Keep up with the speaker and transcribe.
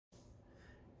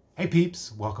Hey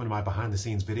peeps, welcome to my behind the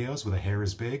scenes videos where the hair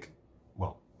is big.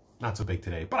 Well, not so big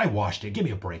today, but I washed it, give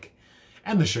me a break.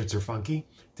 And the shirts are funky.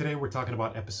 Today we're talking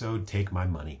about episode Take My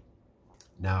Money.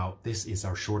 Now, this is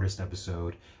our shortest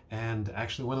episode and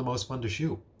actually one of the most fun to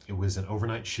shoot. It was an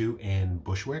overnight shoot in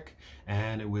Bushwick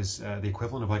and it was the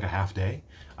equivalent of like a half day.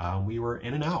 We were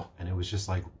in and out and it was just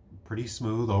like pretty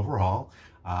smooth overall,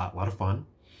 a lot of fun.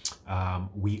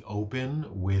 We open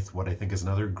with what I think is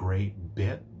another great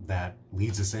bit that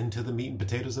leads us into the meat and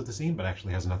potatoes of the scene, but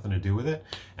actually has nothing to do with it.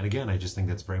 And again, I just think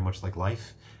that's very much like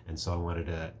life. And so I wanted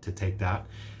to take that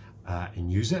and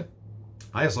use it.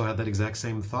 I also had that exact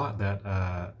same thought that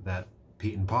that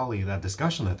Pete and Polly, that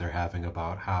discussion that they're having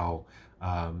about how,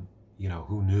 you know,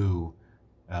 who knew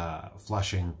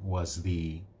Flushing was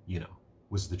the,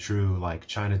 was the true like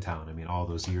Chinatown. I mean, all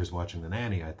those years watching The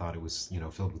Nanny, I thought it was,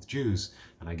 filled with Jews,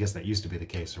 and I guess that used to be the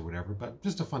case or whatever, but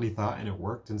just a funny thought and it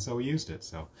worked, and so we used it.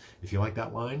 So if you like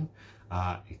that line,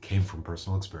 it came from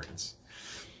personal experience.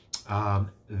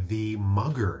 The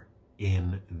mugger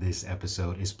in this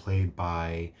episode is played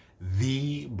by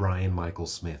the Brian Michael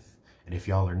Smith, and if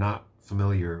y'all are not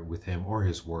familiar with him or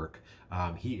his work,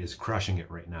 he is crushing it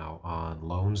right now on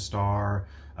Lone Star,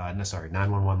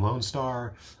 911 Lone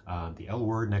Star, The L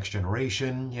Word, Next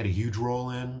Generation. He had a huge role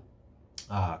in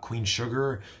Queen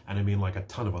Sugar, and I mean like a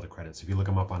ton of other credits. If you look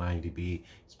him up on IMDb,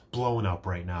 he's blowing up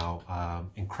right now.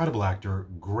 Incredible actor,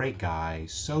 great guy,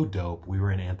 so dope. We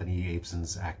were in Anthony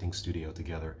Abson's acting studio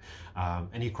together,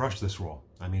 and he crushed this role.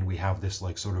 I mean, we have this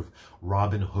like sort of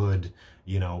Robin Hood,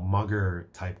 mugger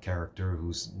type character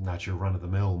who's not your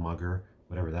run-of-the-mill mugger,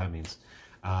 whatever that means.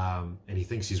 And he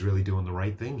thinks he's really doing the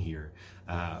right thing here.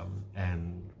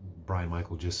 And Brian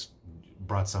Michael just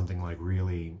brought something like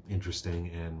really interesting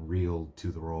and real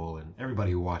to the role, and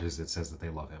everybody who watches it says that they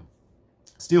love him.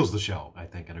 Steals the show, I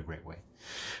think, in a great way.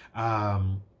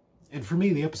 And for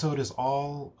me, the episode is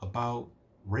all about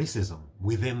racism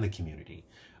within the community,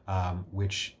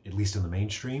 which, at least in the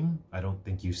mainstream, I don't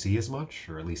think you see as much,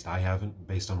 or at least I haven't,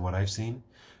 based on what I've seen.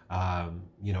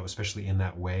 Especially in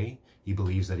that way, he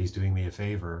believes that he's doing me a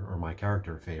favor, or my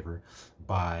character a favor,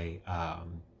 by,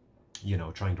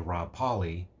 trying to rob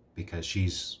Polly because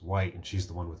she's white and she's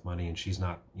the one with money and she's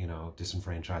not,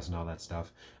 disenfranchised and all that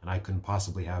stuff. And I couldn't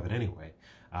possibly have it anyway.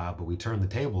 But we turn the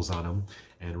tables on him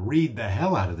and read the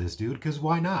hell out of this dude, because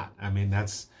why not? I mean,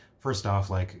 that's, first off,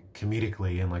 like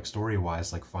comedically and like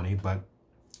story-wise, like funny, but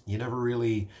you never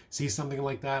really see something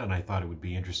like that. And I thought it would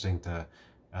be interesting to,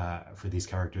 for these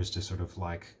characters to sort of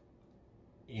like,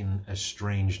 in a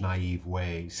strange, naive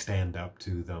way, stand up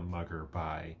to the mugger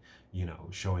by,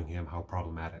 showing him how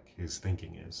problematic his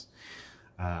thinking is.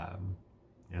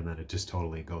 And then it just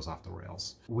totally goes off the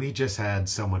rails. We just had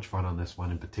so much fun on this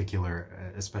one in particular,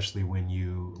 especially when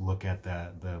you look at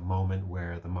the moment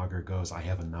where the mugger goes, "I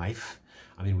have a knife."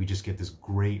 I mean, we just get this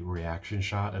great reaction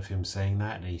shot of him saying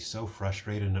that, and he's so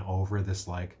frustrated and over this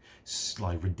like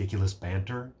ridiculous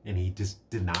banter, and he just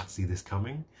did not see this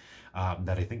coming,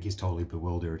 that I think he's totally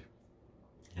bewildered.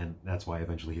 And that's why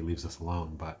eventually he leaves us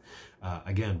alone. But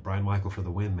again, Brian Michael for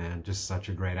the win, man. Just such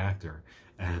a great actor.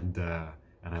 And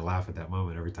I laugh at that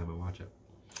moment every time I watch it.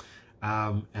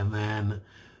 And then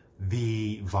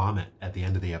the vomit at the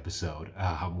end of the episode,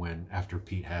 when after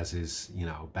Pete has his,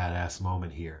 badass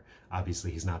moment here.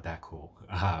 Obviously, he's not that cool.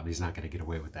 He's not going to get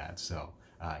away with that. So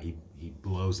he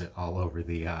blows it all over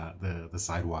the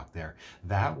sidewalk there.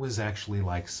 That was actually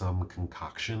like some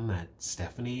concoction that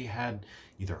Stephanie had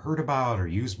either heard about or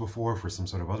used before for some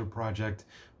sort of other project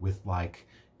with like,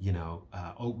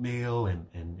 oatmeal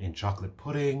and chocolate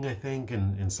pudding, I think,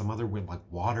 and some other with like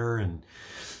water, and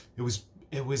it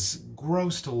was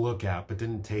gross to look at, but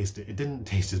it didn't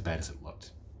taste as bad as it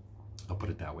looked. I'll put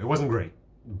it that way. It wasn't great,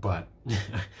 but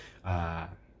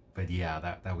but yeah,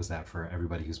 that was that for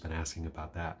everybody who's been asking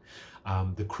about that.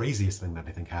 The craziest thing that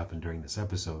I think happened during this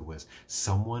episode was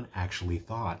someone actually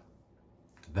thought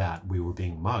that we were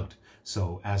being mugged.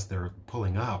 So as they're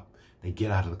pulling up, they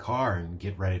get out of the car and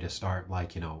get ready to start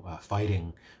like,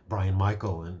 fighting Brian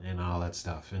Michael and all that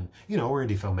stuff. And, we're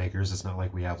indie filmmakers. It's not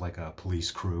like we have like a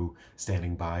police crew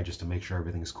standing by just to make sure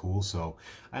everything's cool. So,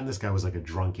 and this guy was like a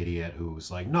drunk idiot who was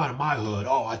like, "Not in my hood.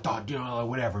 Oh, I thought,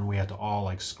 whatever." And we had to all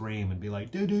like scream and be like,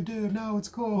 dude, no, it's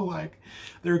cool. Like,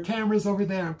 there are cameras over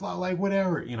there and blah, like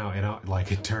whatever,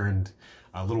 like it turned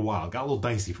a little wild, got a little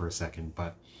dicey for a second,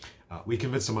 but we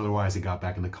convinced him otherwise. He got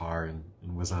back in the car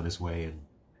and was on his way,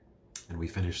 and we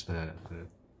finished the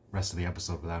rest of the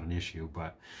episode without an issue.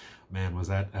 But man, was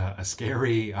that a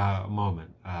scary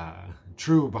moment.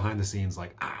 True behind the scenes,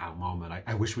 like, moment.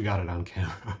 I wish we got it on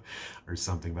camera or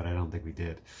something, but I don't think we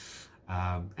did.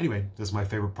 Anyway, this is my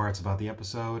favorite parts about the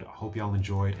episode. I hope y'all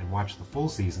enjoyed and watch the full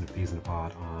season of Peas in a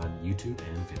Pod on YouTube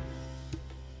and Vimeo.